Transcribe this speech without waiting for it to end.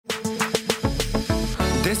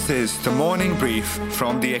This is the morning brief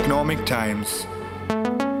from the Economic Times.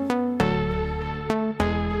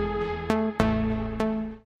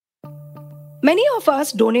 Many of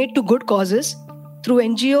us donate to good causes through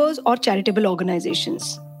NGOs or charitable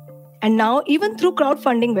organizations, and now even through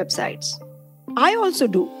crowdfunding websites. I also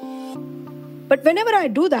do. But whenever I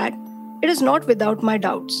do that, it is not without my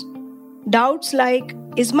doubts. Doubts like,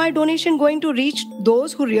 is my donation going to reach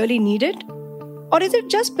those who really need it? Or is it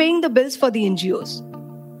just paying the bills for the NGOs?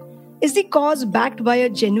 Is the cause backed by a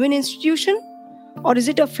genuine institution? Or is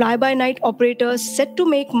it a fly-by-night operator set to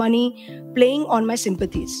make money playing on my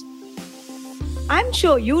sympathies? I'm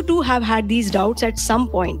sure you too have had these doubts at some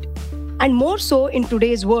point, and more so in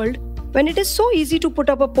today's world when it is so easy to put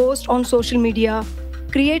up a post on social media,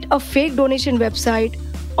 create a fake donation website,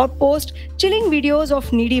 or post chilling videos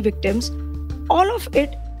of needy victims, all of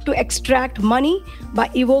it to extract money by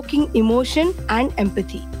evoking emotion and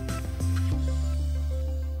empathy.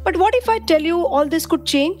 But what if I tell you all this could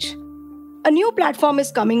change? A new platform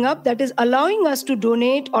is coming up that is allowing us to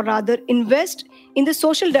donate or rather invest in the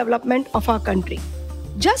social development of our country.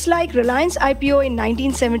 Just like Reliance IPO in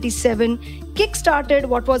 1977 kick-started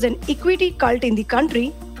what was an equity cult in the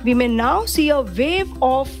country, we may now see a wave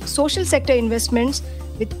of social sector investments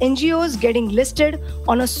with NGOs getting listed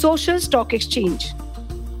on a social stock exchange.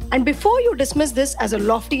 And before you dismiss this as a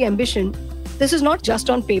lofty ambition, this is not just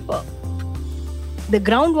on paper. The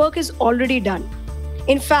groundwork is already done.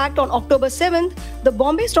 In fact, on October 7th, the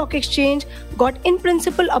Bombay Stock Exchange got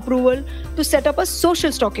in-principle approval to set up a social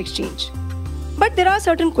stock exchange. But there are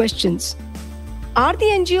certain questions. Are the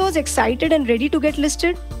NGOs excited and ready to get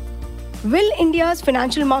listed? Will India's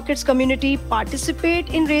financial markets community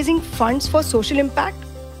participate in raising funds for social impact?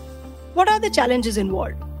 What are the challenges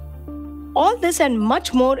involved? All this and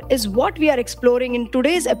much more is what we are exploring in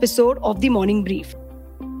today's episode of the Morning Brief.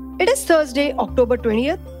 It is Thursday, October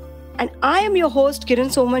 20th, and I am your host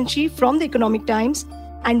Kiran Somanchi from the Economic Times,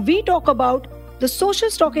 and we talk about the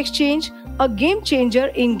social stock exchange, a game changer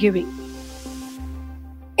in giving.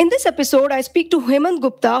 In this episode, I speak to Hemant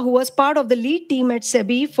Gupta, who was part of the lead team at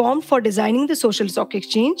SEBI formed for designing the social stock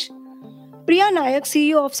exchange, Priya Nayak,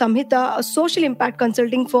 CEO of Samhita, a social impact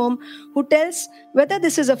consulting firm who tells whether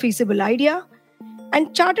this is a feasible idea,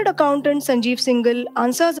 and Chartered Accountant Sanjeev Singhal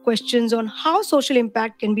answers questions on how social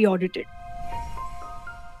impact can be audited.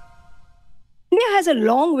 India has a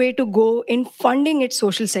long way to go in funding its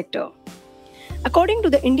social sector. According to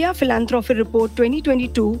the India Philanthropy Report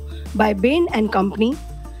 2022 by Bain & Company,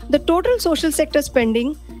 the total social sector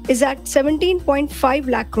spending is at 17.5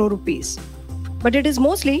 lakh crore rupees. But it is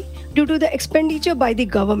mostly due to the expenditure by the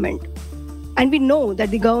government. And we know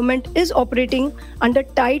that the government is operating under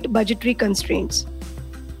tight budgetary constraints.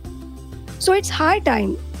 So it's high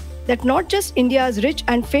time that not just India's rich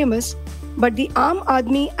and famous, but the Aam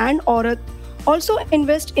Aadmi and Aurat also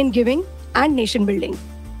invest in giving and nation building.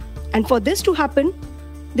 And for this to happen,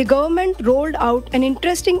 the government rolled out an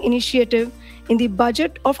interesting initiative in the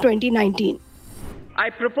budget of 2019. I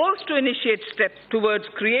propose to initiate steps towards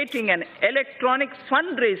creating an electronic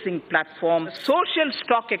fundraising platform, social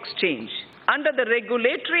stock exchange, under the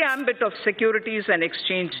regulatory ambit of Securities and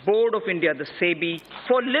Exchange Board of India, the SEBI,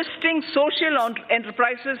 for listing social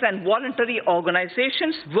enterprises and voluntary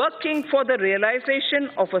organizations working for the realization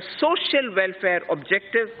of a social welfare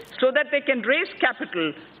objective so that they can raise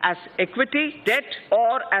capital as equity, debt,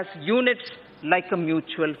 or as units like a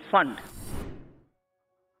mutual fund.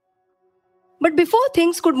 But before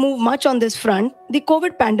things could move much on this front, the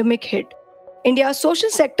COVID pandemic hit. India's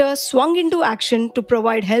social sector swung into action to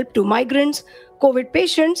provide help to migrants, COVID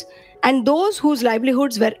patients, and those whose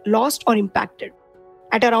livelihoods were lost or impacted.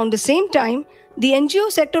 At around the same time, the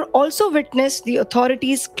NGO sector also witnessed the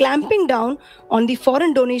authorities clamping down on the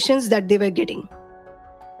foreign donations that they were getting.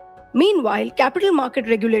 Meanwhile, capital market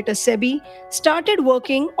regulator SEBI started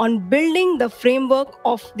working on building the framework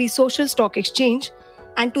of the social stock exchange,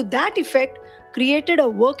 and to that effect, created a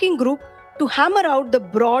working group to hammer out the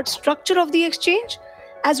broad structure of the exchange,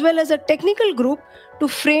 as well as a technical group to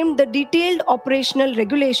frame the detailed operational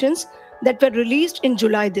regulations that were released in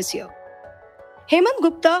July this year. Hemant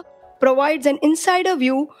Gupta provides an insider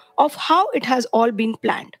view of how it has all been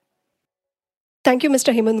planned. Thank you,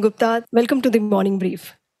 Mr. Hemant Gupta. Welcome to the Morning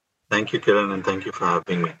Brief. Thank you, Kiran, and thank you for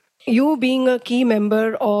having me. You being a key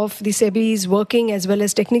member of the SEBI's working as well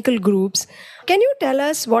as technical groups, can you tell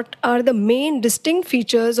us what are the main distinct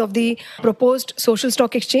features of the proposed social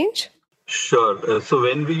stock exchange? Sure. So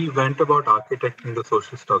when we went about architecting the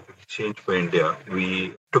social stock exchange for India,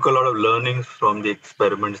 we took a lot of learnings from the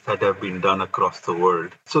experiments that have been done across the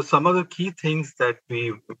world. So some of the key things that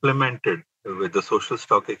we implemented with the social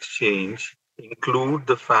stock exchange include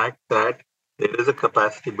the fact that there is a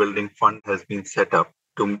capacity building fund has been set up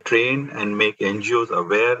to train and make NGOs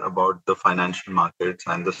aware about the financial markets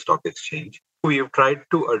and the stock exchange. We have tried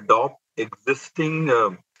to adopt existing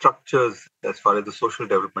structures as far as the social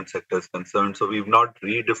development sector is concerned. So we've not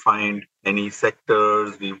redefined any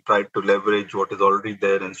sectors. We've tried to leverage what is already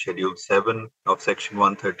there in Schedule 7 of Section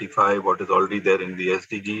 135, what is already there in the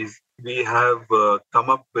SDGs. We have come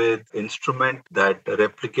up with instrument that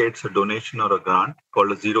replicates a donation or a grant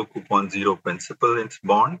called a zero coupon, zero principal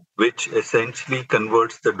bond, which essentially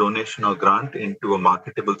converts the donation or grant into a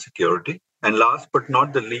marketable security. And last but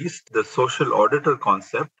not the least, the social auditor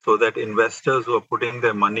concept, so that investors who are putting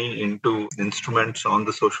their money into instruments on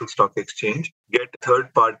the social stock exchange get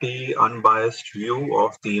third-party, unbiased view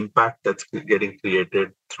of the impact that's getting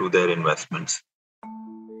created through their investments.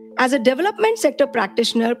 As a development sector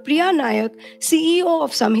practitioner, Priya Nayak, CEO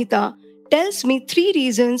of Samhita, tells me 3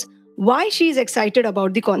 reasons why she is excited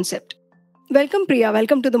about the concept. Welcome, Priya.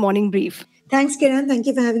 Welcome to the Morning Brief. Thanks, Kiran. Thank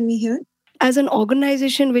you for having me here. As an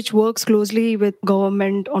organization which works closely with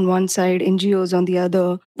government on one side, NGOs on the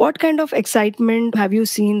other, what kind of excitement have you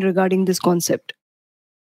seen regarding this concept?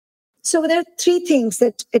 So there are 3 things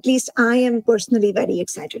that at least I am personally very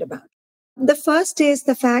excited about. The first is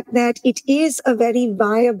the fact that it is a very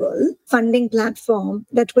viable funding platform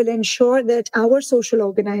that will ensure that our social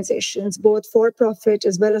organizations, both for-profit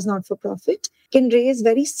as well as not-for-profit, can raise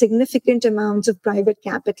very significant amounts of private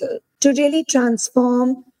capital to really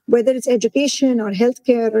transform whether it's education or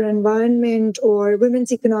healthcare or environment or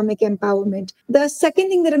women's economic empowerment. The second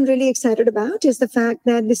thing that I'm really excited about is the fact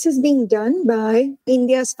that this is being done by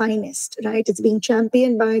India's finest, right? It's being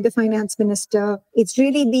championed by the finance minister. It's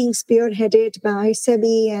really being spearheaded by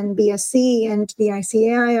SEBI and BSE, and the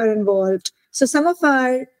ICAI are involved. So some of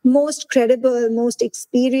our most credible, most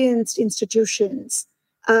experienced institutions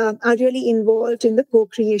are really involved in the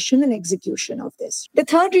co-creation and execution of this. The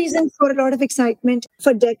third reason for a lot of excitement,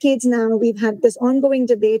 for decades now, we've had this ongoing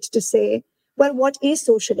debate to say, well, what is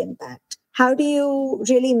social impact? How do you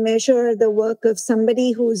really measure the work of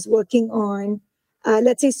somebody who's working on,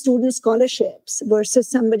 let's say, student scholarships versus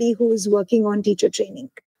somebody who's working on teacher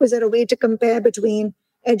training? Was there a way to compare between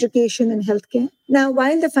education and healthcare? Now,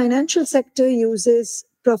 while the financial sector uses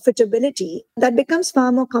profitability, that becomes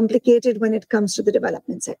far more complicated when it comes to the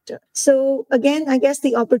development sector. So again, I guess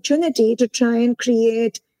the opportunity to try and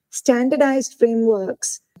create standardized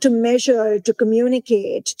frameworks to measure, to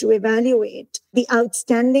communicate, to evaluate the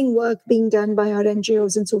outstanding work being done by our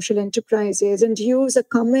NGOs and social enterprises, and use a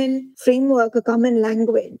common framework, a common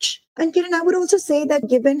language. And Kiran, I would also say that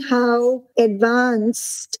given how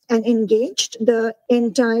advanced and engaged the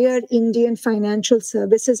entire Indian financial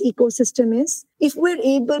services ecosystem is, if we're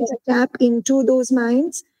able to tap into those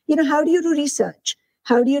minds, how do you do research?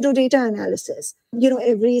 How do you do data analysis?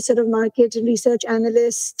 Every sort of market research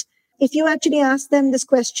analyst, if you actually ask them this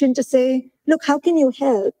question to say, look, how can you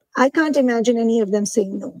help? I can't imagine any of them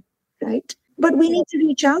saying no, right? But we need to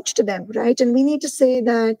reach out to them, right? And we need to say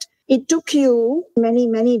that it took you many,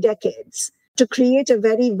 many decades to create a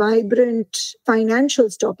very vibrant financial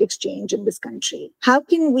stock exchange in this country. How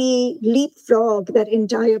can we leapfrog that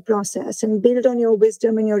entire process and build on your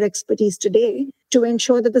wisdom and your expertise today to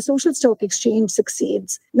ensure that the social stock exchange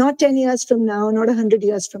succeeds, not 10 years from now, not 100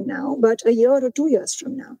 years from now, but a year or 2 years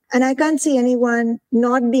from now? And I can't see anyone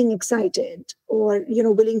not being excited or,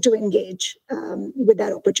 willing to engage with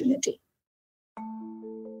that opportunity.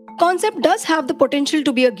 Concept does have the potential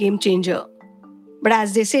to be a game changer. But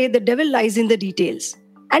as they say, the devil lies in the details.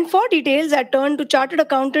 And for details, I turn to Chartered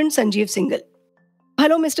Accountant Sanjeev Singhal.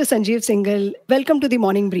 Hello, Mr. Sanjeev Singhal. Welcome to the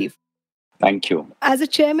Morning Brief. Thank you. As a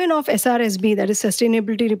chairman of SRSB, that is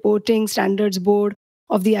Sustainability Reporting Standards Board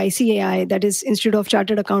of the ICAI, that is Institute of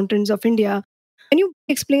Chartered Accountants of India, can you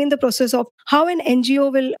explain the process of how an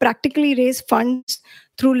NGO will practically raise funds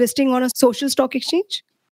through listing on a social stock exchange?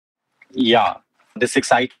 Yeah. This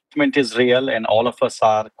excitement is real, and all of us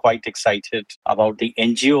are quite excited about the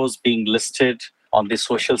NGOs being listed on the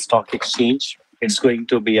social stock exchange. It's going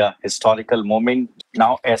to be a historical moment.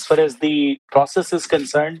 Now, as far as the process is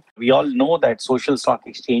concerned, we all know that social stock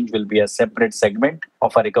exchange will be a separate segment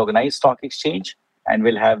of a recognized stock exchange and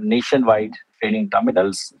will have nationwide trading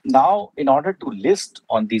terminals. Now, in order to list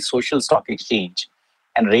on the social stock exchange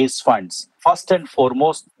and raise funds, first and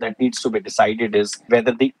foremost that needs to be decided is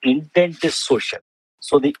whether the intent is social.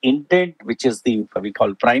 So the intent, which is we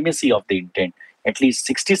call primacy of the intent, at least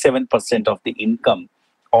 67% of the income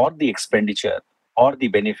or the expenditure or the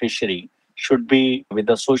beneficiary should be with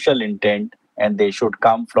the social intent, and they should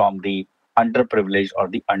come from the underprivileged or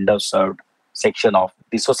the underserved section of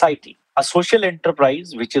the society. A social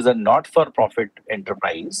enterprise, which is a not-for-profit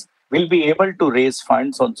enterprise, will be able to raise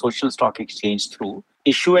funds on social stock exchange through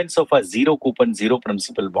issuance of a zero coupon, zero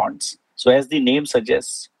principal bonds. So as the name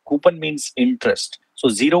suggests, coupon means interest. So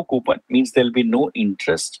zero coupon means there'll be no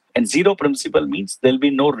interest, and zero principal means there'll be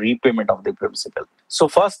no repayment of the principal. So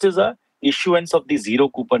first is a issuance of the zero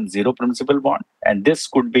coupon, zero principal bond, and this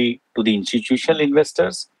could be to the institutional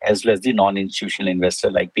investors as well as the non-institutional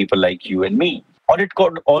investor, like people like you and me. Or it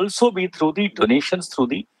could also be through the donations through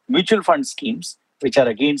the mutual fund schemes, which are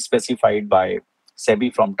again specified by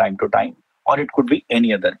SEBI from time to time, or it could be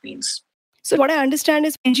any other means. So what I understand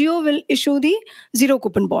is NGO will issue the zero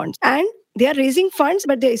coupon bonds and they are raising funds,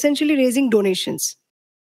 but they're essentially raising donations.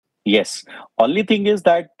 Yes. Only thing is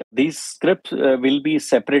that these scripts will be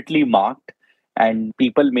separately marked and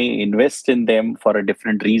people may invest in them for a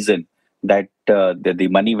different reason that the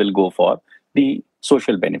money will go for the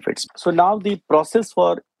social benefits. So now the process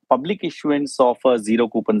for public issuance of a zero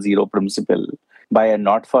coupon, zero principal by a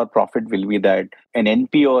not-for-profit will be that an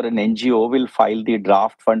NPO or an NGO will file the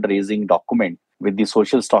draft fundraising document with the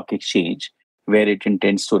social stock exchange where it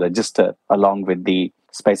intends to register along with the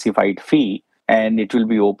specified fee, and it will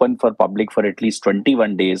be open for public for at least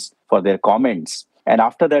 21 days for their comments. And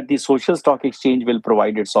after that, the social stock exchange will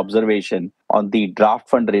provide its observation on the draft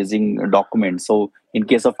fundraising document. So in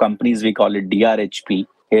case of companies, we call it DRHP.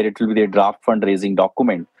 Here it will be the draft fundraising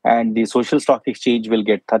document. And the social stock exchange will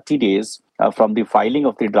get 30 days from the filing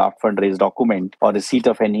of the draft fundraise document or receipt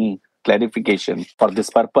of any clarification for this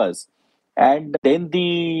purpose. And then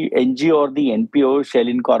the NGO or the NPO shall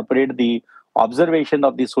incorporate the observation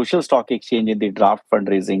of the social stock exchange in the draft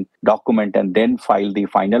fundraising document and then file the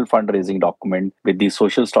final fundraising document with the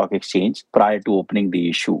social stock exchange prior to opening the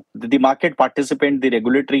issue. The market participant, the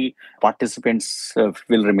regulatory participants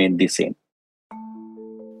will remain the same.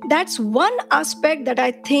 That's one aspect that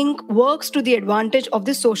I think works to the advantage of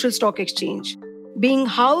the social stock exchange, being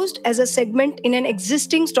housed as a segment in an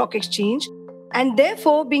existing stock exchange and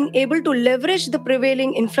therefore being able to leverage the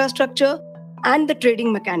prevailing infrastructure and the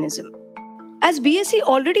trading mechanism. As BSE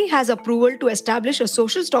already has approval to establish a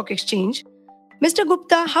social stock exchange, Mr.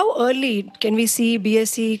 Gupta, how early can we see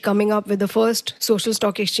BSE coming up with the first social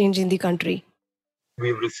stock exchange in the country?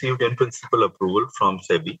 We've received in principle approval from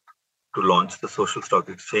SEBI to launch the social stock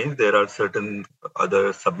exchange. There are certain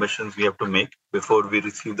other submissions we have to make before we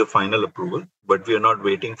receive the final approval, but we are not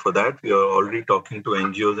waiting for that. We are already talking to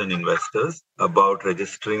NGOs and investors about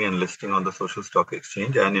registering and listing on the social stock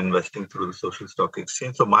exchange and investing through the social stock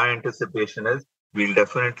exchange. So my anticipation is we'll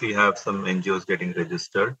definitely have some NGOs getting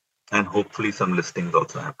registered and hopefully some listings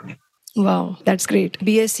also happening. Wow, that's great.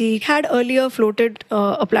 BSE had earlier floated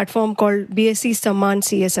a platform called BSE Samman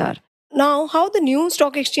CSR. Now, how the new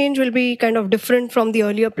stock exchange will be kind of different from the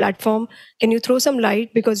earlier platform? Can you throw some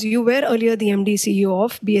light? Because you were earlier the MD CEO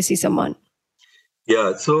of BSE Samman.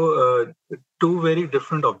 Yeah, so two very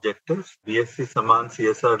different objectives. BSE Samman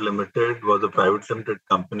CSR Limited was a private limited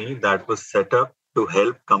company that was set up to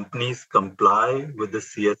help companies comply with the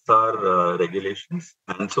CSR regulations.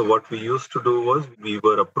 And so what we used to do was we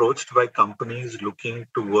were approached by companies looking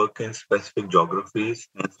to work in specific geographies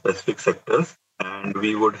and specific sectors. And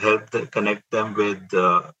we would help connect them with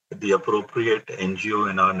the appropriate NGO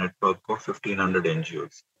in our network of 1,500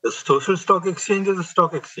 NGOs. The social stock exchange is a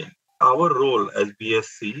stock exchange. Our role as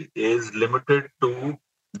BSE is limited to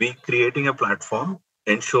be creating a platform,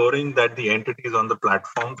 ensuring that the entities on the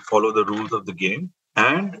platform follow the rules of the game,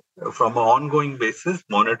 and from an ongoing basis,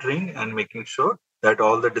 monitoring and making sure that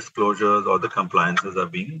all the disclosures or the compliances are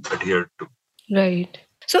being adhered to. Right.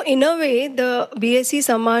 So in a way, the BSE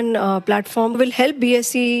Samman platform will help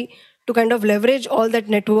BSE to kind of leverage all that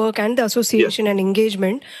network and the association and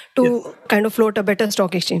engagement to kind of float a better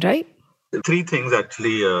stock exchange, right? Three things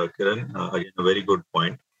actually, Kiran, a very good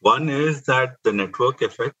point. One is that the network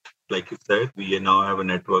effect, like you said, we now have a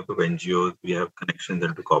network of NGOs, we have connections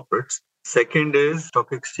into corporates. Second is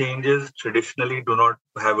stock exchanges traditionally do not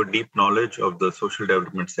have a deep knowledge of the social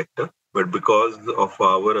development sector. But because of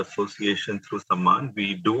our association through Samman,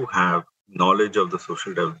 we do have knowledge of the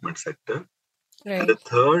social development sector. Right. And the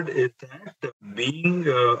third is that being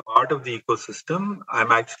part of the ecosystem,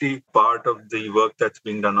 I'm actually part of the work that's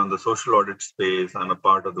being done on the social audit space. I'm a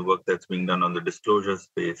part of the work that's being done on the disclosure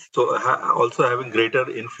space. So also having greater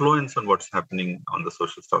influence on what's happening on the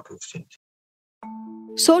social stock exchange.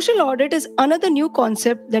 Social audit is another new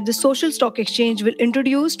concept that the social stock exchange will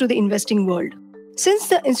introduce to the investing world. Since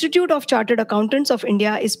the Institute of Chartered Accountants of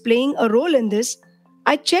India is playing a role in this,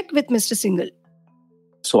 I checked with Mr. Singhal.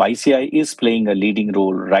 So ICI is playing a leading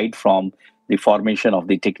role right from the formation of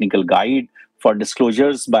the technical guide for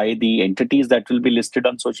disclosures by the entities that will be listed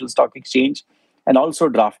on social stock exchange, and also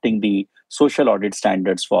drafting the social audit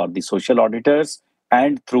standards for the social auditors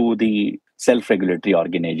and through the self-regulatory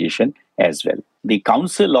organization as well. The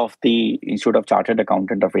Council of the Institute of Chartered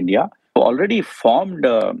Accountant of India already formed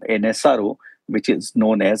an SRO, which is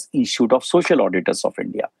known as Institute of Social Auditors of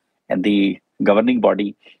India, and the governing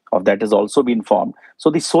body of that has also been formed. So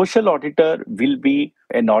the social auditor will be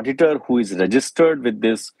an auditor who is registered with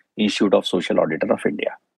this Institute of Social Auditor of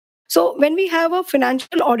India. So when we have a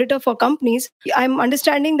financial auditor for companies, I'm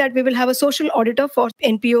understanding that we will have a social auditor for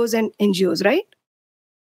NPOs and NGOs, right?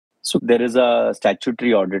 So there is a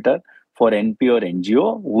statutory auditor for NPO or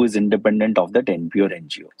NGO who is independent of that NPO or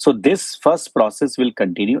NGO. So this first process will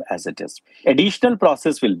continue as it is. Additional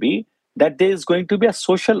process will be that there is going to be a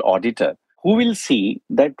social auditor who will see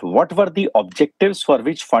that what were the objectives for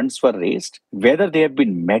which funds were raised, whether they have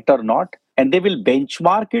been met or not, and they will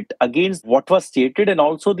benchmark it against what was stated and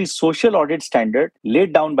also the social audit standard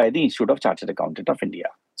laid down by the Institute of Chartered Accountant of India.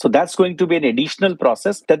 So that's going to be an additional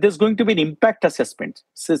process, that there's going to be an impact assessment.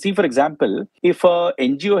 So see, for example, if a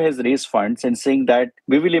NGO has raised funds and saying that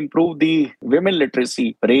we will improve the women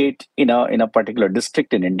literacy rate in a particular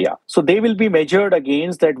district in India. So they will be measured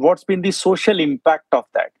against that what's been the social impact of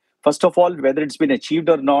that. First of all, whether it's been achieved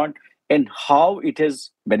or not, and how it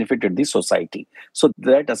has benefited the society. So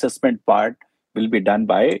that assessment part will be done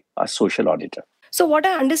by a social auditor. So what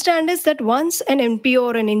I understand is that once an NPO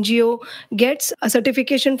or an NGO gets a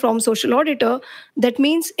certification from social auditor, that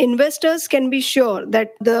means investors can be sure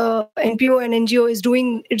that the NPO and NGO is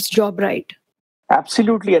doing its job right.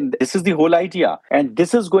 Absolutely. And this is the whole idea. And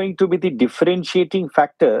this is going to be the differentiating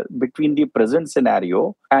factor between the present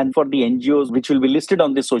scenario and for the NGOs, which will be listed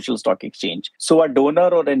on the social stock exchange. So a donor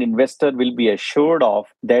or an investor will be assured of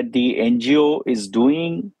that the NGO is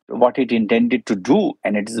doing what it intended to do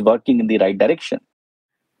and it is working in the right direction.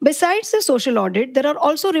 Besides the social audit, there are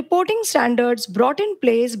also reporting standards brought in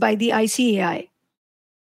place by the ICAI.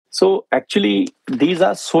 So actually, these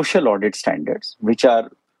are social audit standards, which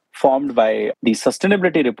are formed by the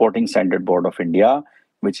Sustainability Reporting Standard Board of India,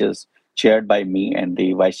 which is chaired by me, and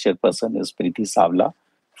the vice chairperson is Preeti Savla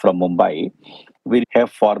from Mumbai. We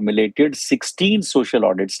have formulated 16 social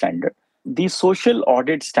audit standards. These social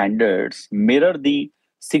audit standards mirror the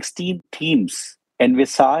 16 themes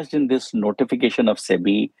envisaged in this notification of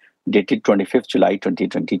SEBI dated 25th July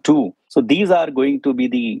 2022. So these are going to be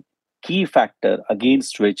the key factor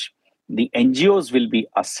against which the NGOs will be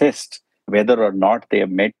assessed whether or not they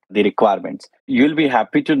have met the requirements. You'll be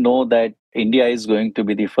happy to know that India is going to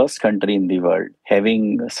be the first country in the world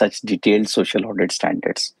having such detailed social audit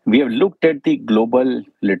standards. We have looked at the global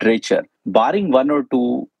literature. Barring one or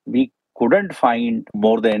two, we couldn't find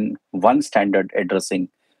more than one standard addressing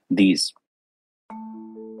these.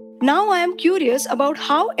 Now I am curious about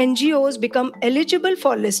how NGOs become eligible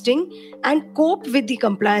for listing and cope with the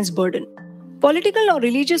compliance burden. Political or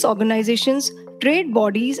religious organizations, trade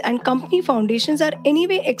bodies, and company foundations are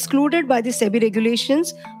anyway excluded by the SEBI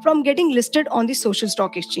regulations from getting listed on the social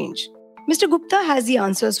stock exchange. Mr. Gupta has the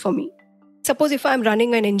answers for me. Suppose if I'm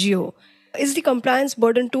running an NGO, is the compliance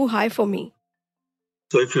burden too high for me?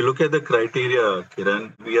 So if you look at the criteria,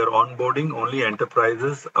 Kiran, we are onboarding only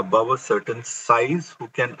enterprises above a certain size who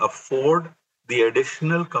can afford the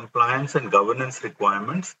additional compliance and governance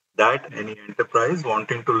requirements that any enterprise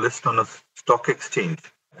wanting to list on a stock exchange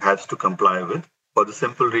has to comply with, for the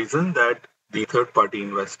simple reason that the third-party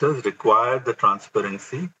investors require the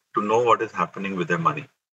transparency to know what is happening with their money.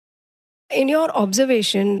 In your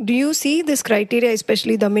observation, do you see this criteria,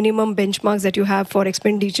 especially the minimum benchmarks that you have for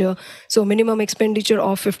expenditure? So minimum expenditure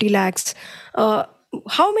of 50 lakhs.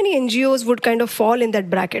 How many NGOs would kind of fall in that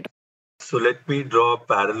bracket? So let me draw a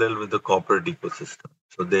parallel with the corporate ecosystem.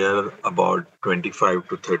 So there are about 25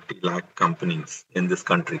 to 30 lakh companies in this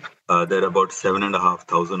country. There are about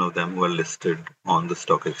 7,500 of them who are listed on the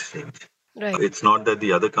stock exchange. Right. It's not that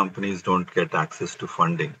the other companies don't get access to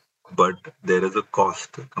funding, but there is a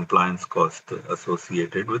cost, compliance cost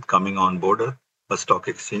associated with coming on board a stock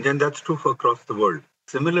exchange. And that's true for across the world.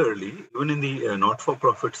 Similarly, even in the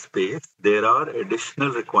not-for-profit space, there are additional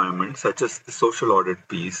requirements such as the social audit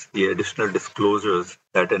piece, the additional disclosures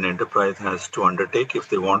that an enterprise has to undertake if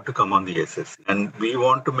they want to come on the SSC. And we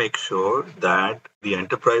want to make sure that the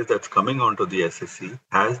enterprise that's coming onto the SSC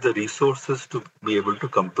has the resources to be able to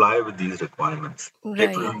comply with these requirements. Right.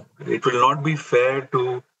 It will not be fair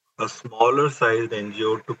to a smaller sized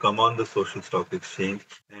NGO to come on the social stock exchange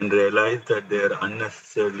and realize that they are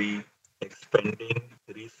unnecessarily expending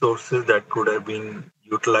resources that could have been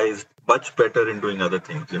utilized much better in doing other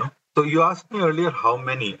things, So you asked me earlier how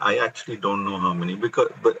many. I actually don't know how many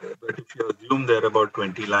but if you assume there are about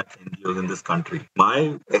 20 lakh NGOs in this country,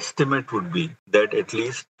 my estimate would be that at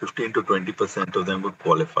least 15 to 20% of them would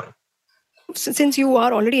qualify. Since you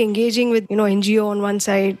are already engaging with NGO on one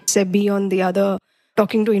side, SEBI on the other,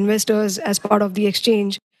 talking to investors as part of the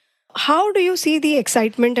exchange, how do you see the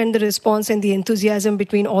excitement and the response and the enthusiasm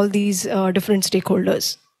between all these different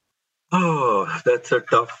stakeholders? Oh, that's a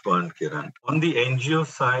tough one, Kiran. On the NGO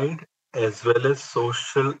side, as well as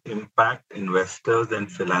social impact investors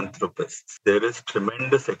and philanthropists, there is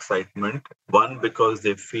tremendous excitement. One, because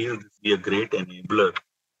they feel this will be a great enabler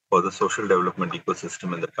for the social development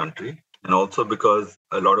ecosystem in the country. And also because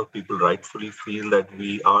a lot of people rightfully feel that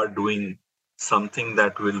we are doing something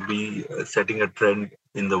that will be setting a trend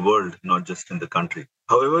in the world, not just in the country.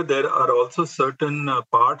 However, there are also certain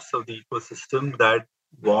parts of the ecosystem that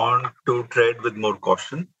want to tread with more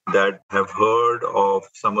caution, that have heard of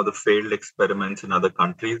some of the failed experiments in other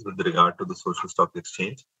countries with regard to the social stock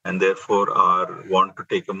exchange, and therefore want to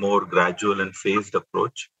take a more gradual and phased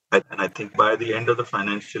approach. And I think by the end of the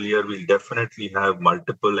financial year, we'll definitely have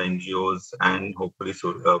multiple NGOs and hopefully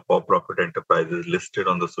for-profit enterprises listed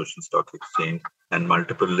on the social stock exchange, and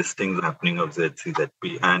multiple listings happening of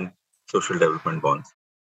ZCZP and social development bonds.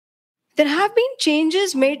 There have been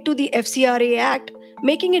changes made to the FCRA Act,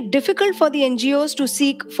 making it difficult for the NGOs to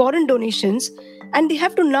seek foreign donations, and they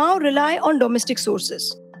have to now rely on domestic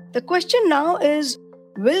sources. The question now is,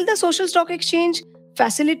 will the social stock exchange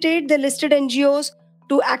facilitate the listed NGOs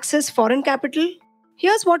to access foreign capital?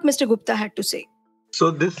 Here's what Mr. Gupta had to say.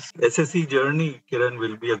 So this SSE journey, Kiran,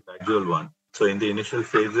 will be a gradual one. So in the initial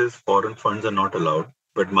phases, foreign funds are not allowed.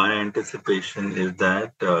 But my anticipation is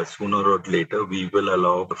that sooner or later, we will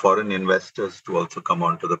allow foreign investors to also come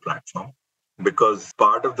onto the platform. Because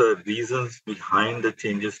part of the reasons behind the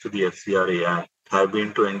changes to the FCRA Act have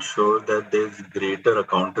been to ensure that there's greater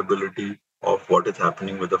accountability of what is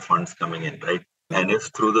happening with the funds coming in, right? And it's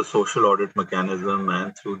through the social audit mechanism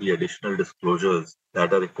and through the additional disclosures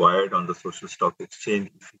that are required on the social stock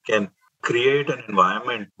exchange, if you can create an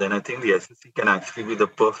environment, then I think the SSE can actually be the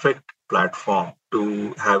perfect platform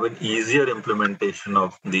to have an easier implementation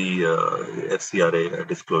of the FCRA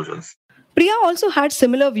disclosures. Priya also had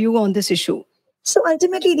similar view on this issue. So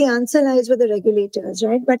ultimately, the answer lies with the regulators,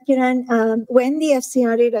 right? But Kiran, when the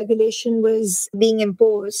FCRA regulation was being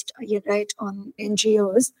imposed, right, on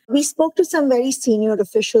NGOs, we spoke to some very senior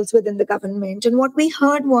officials within the government, and what we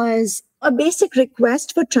heard was a basic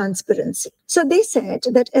request for transparency. So they said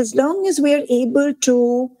that as long as we are able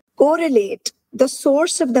to correlate the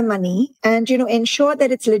source of the money and, ensure that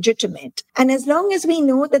it's legitimate. And as long as we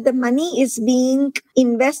know that the money is being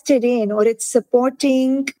invested in or it's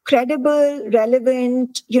supporting credible,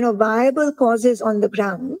 relevant, viable causes on the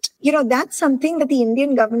ground, that's something that the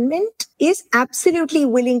Indian government is absolutely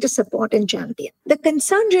willing to support and champion. The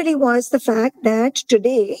concern really was the fact that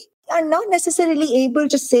today are not necessarily able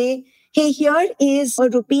to say, hey, here is a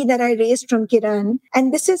rupee that I raised from Kiran,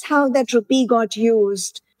 and this is how that rupee got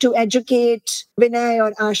used to educate Vinay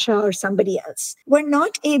or Asha or somebody else. We're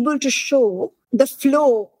not able to show the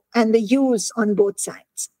flow and the use on both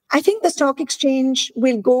sides. I think the stock exchange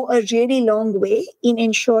will go a really long way in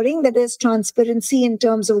ensuring that there's transparency in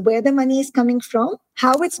terms of where the money is coming from,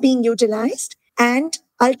 how it's being utilized, and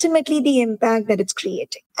ultimately the impact that it's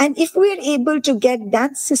creating. And if we're able to get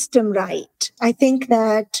that system right, I think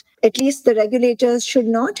that at least the regulators should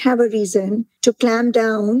not have a reason to clamp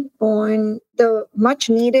down on the much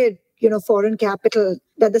needed, foreign capital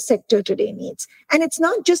that the sector today needs. And it's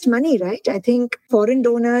not just money, right? I think foreign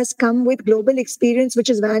donors come with global experience, which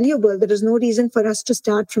is valuable. There is no reason for us to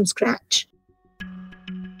start from scratch.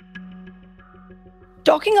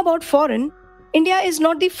 Talking about foreign, India is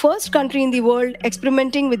not the first country in the world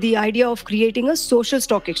experimenting with the idea of creating a social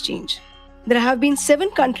stock exchange. There have been 7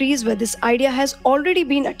 countries where this idea has already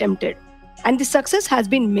been attempted, and the success has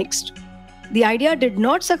been mixed. The idea did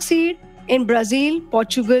not succeed in Brazil,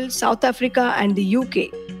 Portugal, South Africa, and the UK,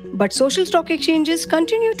 but social stock exchanges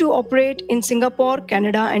continue to operate in Singapore,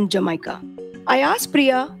 Canada, and Jamaica. I asked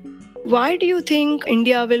Priya, why do you think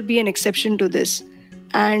India will be an exception to this?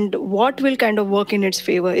 And what will kind of work in its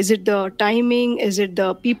favor? Is it the timing? Is it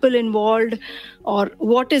the people involved? Or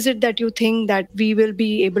what is it that you think that we will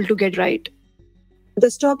be able to get right?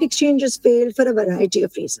 The stock exchanges failed for a variety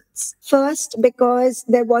of reasons. First, because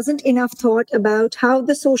there wasn't enough thought about how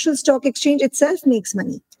the social stock exchange itself makes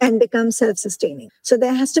money and becomes self-sustaining. So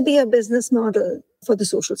there has to be a business model for the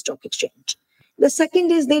social stock exchange. The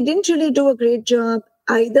second is they didn't really do a great job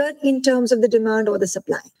either in terms of the demand or the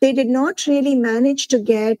supply. They did not really manage to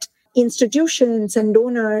get institutions and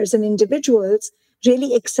donors and individuals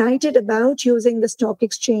really excited about using the stock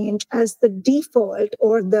exchange as the default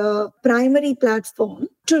or the primary platform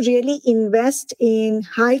to really invest in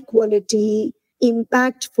high quality,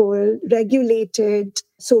 impactful, regulated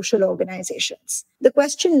social organizations. The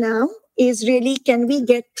question now is really, can we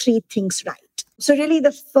get three things right? So really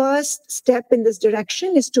the first step in this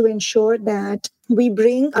direction is to ensure that we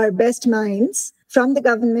bring our best minds from the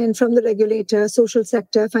government, from the regulator, social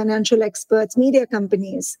sector, financial experts, media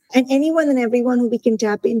companies, and anyone and everyone who we can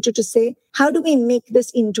tap into to say, how do we make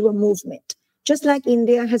this into a movement? Just like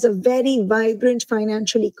India has a very vibrant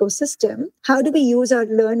financial ecosystem, how do we use our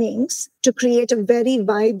learnings to create a very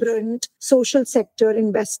vibrant social sector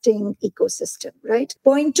investing ecosystem, right?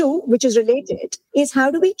 Point two, which is related, is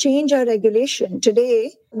how do we change our regulation?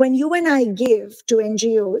 Today, when you and I give to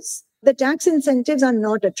NGOs, the tax incentives are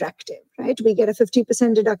not attractive, right? We get a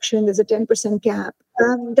 50% deduction, there's a 10% cap.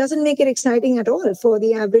 Doesn't make it exciting at all for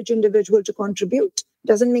the average individual to contribute.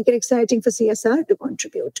 Doesn't make it exciting for CSR to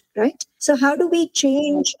contribute, right? So how do we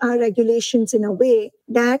change our regulations in a way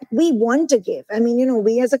that we want to give? I mean,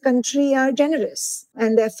 we as a country are generous.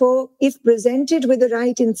 And therefore, if presented with the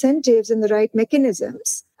right incentives and the right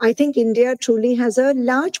mechanisms, I think India truly has a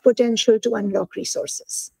large potential to unlock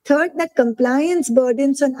resources. Third, that compliance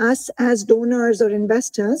burdens on us as donors or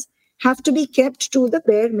investors have to be kept to the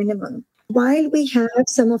bare minimum. While we have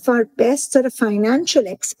some of our best sort of financial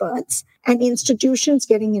experts and institutions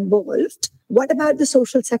getting involved, what about the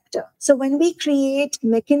social sector? So when we create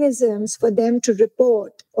mechanisms for them to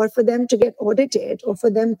report or for them to get audited or for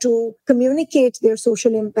them to communicate their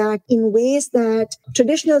social impact in ways that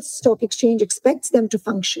traditional stock exchange expects them to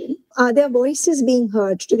function, are their voices being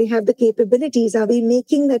heard? Do they have the capabilities? Are we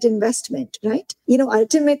making that investment, right?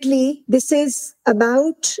 Ultimately, this is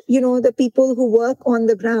about, the people who work on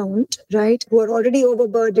the ground, right, who are already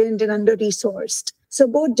overburdened and under-resourced. So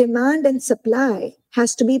both demand and supply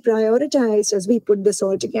has to be prioritized as we put this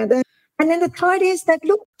all together. And then the third is that,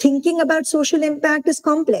 thinking about social impact is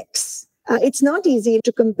complex. It's not easy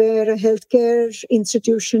to compare a healthcare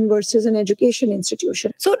institution versus an education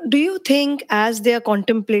institution. So do you think as they are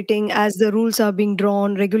contemplating, as the rules are being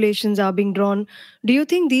drawn, regulations are being drawn, do you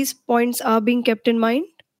think these points are being kept in mind?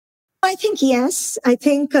 I think yes. I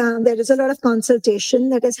think there is a lot of consultation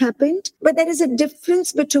that has happened, but there is a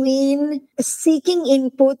difference between seeking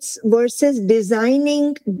inputs versus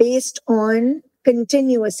designing based on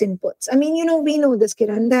continuous inputs. I mean, we know this,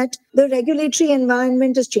 Kiran, that the regulatory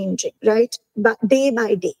environment is changing, right? But day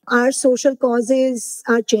by day, our social causes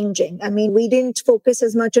are changing. I mean, we didn't focus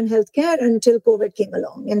as much on healthcare until COVID came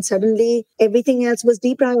along, and suddenly everything else was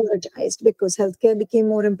deprioritized because healthcare became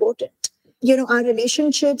more important. Our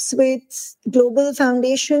relationships with global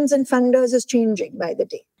foundations and funders is changing by the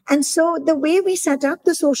day. And so the way we set up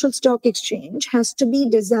the social stock exchange has to be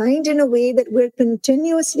designed in a way that we're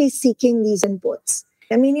continuously seeking these inputs.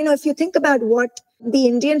 I mean, if you think about what the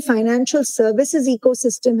Indian financial services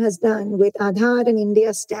ecosystem has done with Aadhaar and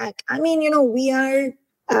India Stack, I mean,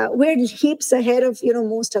 we're heaps ahead of,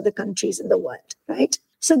 most other countries in the world, right?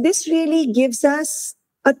 So this really gives us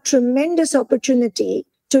a tremendous opportunity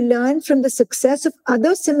to learn from the success of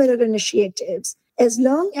other similar initiatives, as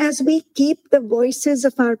long as we keep the voices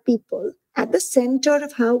of our people at the center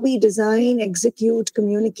of how we design, execute,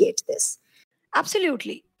 communicate this.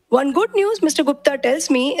 Absolutely. One good news, Mr. Gupta tells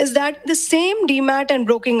me, is that the same demat and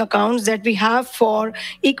broking accounts that we have for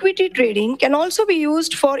equity trading can also be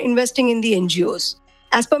used for investing in the NGOs.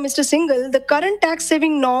 As per Mr. Singhal, the current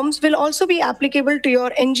tax-saving norms will also be applicable to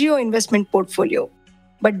your NGO investment portfolio.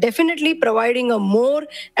 But definitely providing a more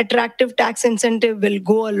attractive tax incentive will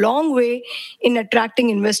go a long way in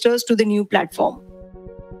attracting investors to the new platform.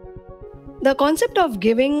 The concept of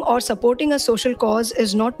giving or supporting a social cause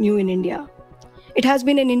is not new in India. It has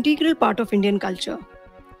been an integral part of Indian culture.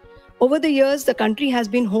 Over the years, the country has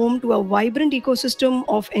been home to a vibrant ecosystem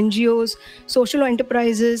of NGOs, social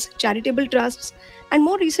enterprises, charitable trusts, and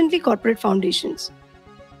more recently, corporate foundations.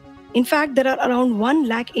 In fact, there are around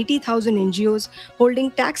 180,000 NGOs holding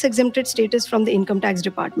tax-exempted status from the Income Tax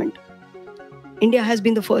Department. India has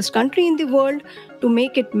been the first country in the world to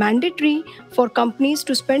make it mandatory for companies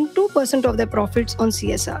to spend 2% of their profits on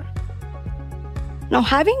CSR. Now,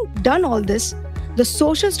 having done all this, the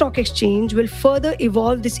social stock exchange will further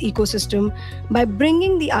evolve this ecosystem by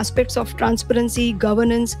bringing the aspects of transparency,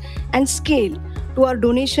 governance, and scale to our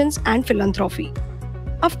donations and philanthropy.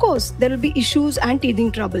 Of course, there will be issues and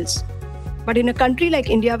teething troubles. But in a country like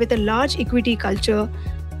India with a large equity culture,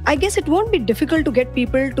 I guess it won't be difficult to get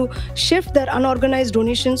people to shift their unorganized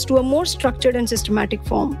donations to a more structured and systematic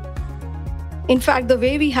form. In fact, the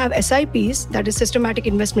way we have SIPs, that is systematic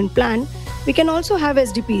investment plan, we can also have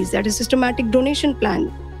SDPs, that is systematic donation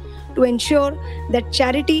plan, to ensure that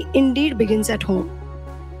charity indeed begins at home.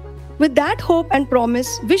 With that hope and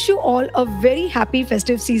promise, wish you all a very happy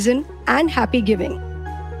festive season and happy giving.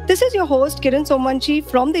 This is your host Kiran Somvanshi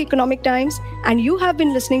from the Economic Times, and you have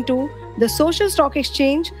been listening to The Social Stock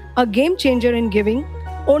Exchange, a game changer in giving,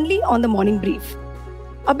 only on the Morning Brief.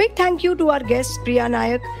 A big thank you to our guests Priya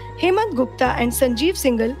Nayak, Hemant Gupta and Sanjeev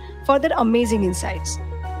Singhal for their amazing insights.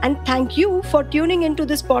 And thank you for tuning into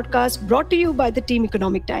this podcast brought to you by the Team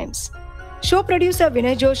Economic Times. Show producer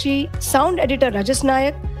Vinay Joshi, sound editor Rajas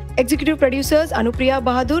Nayak, executive producers Anupriya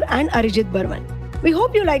Bahadur and Arijit Burman. We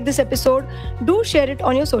hope you like this episode. Do share it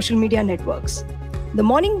on your social media networks. The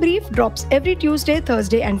Morning Brief drops every Tuesday,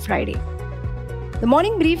 Thursday and Friday. The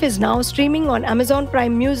Morning Brief is now streaming on Amazon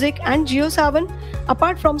Prime Music and JioSaavn,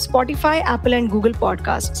 apart from Spotify, Apple and Google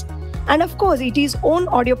Podcasts. And of course, ET's own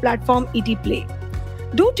audio platform, ET Play.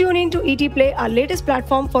 Do tune in to ET Play, our latest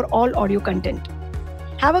platform for all audio content.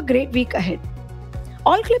 Have a great week ahead.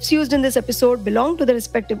 All clips used in this episode belong to the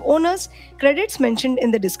respective owners, credits mentioned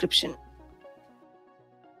in the description.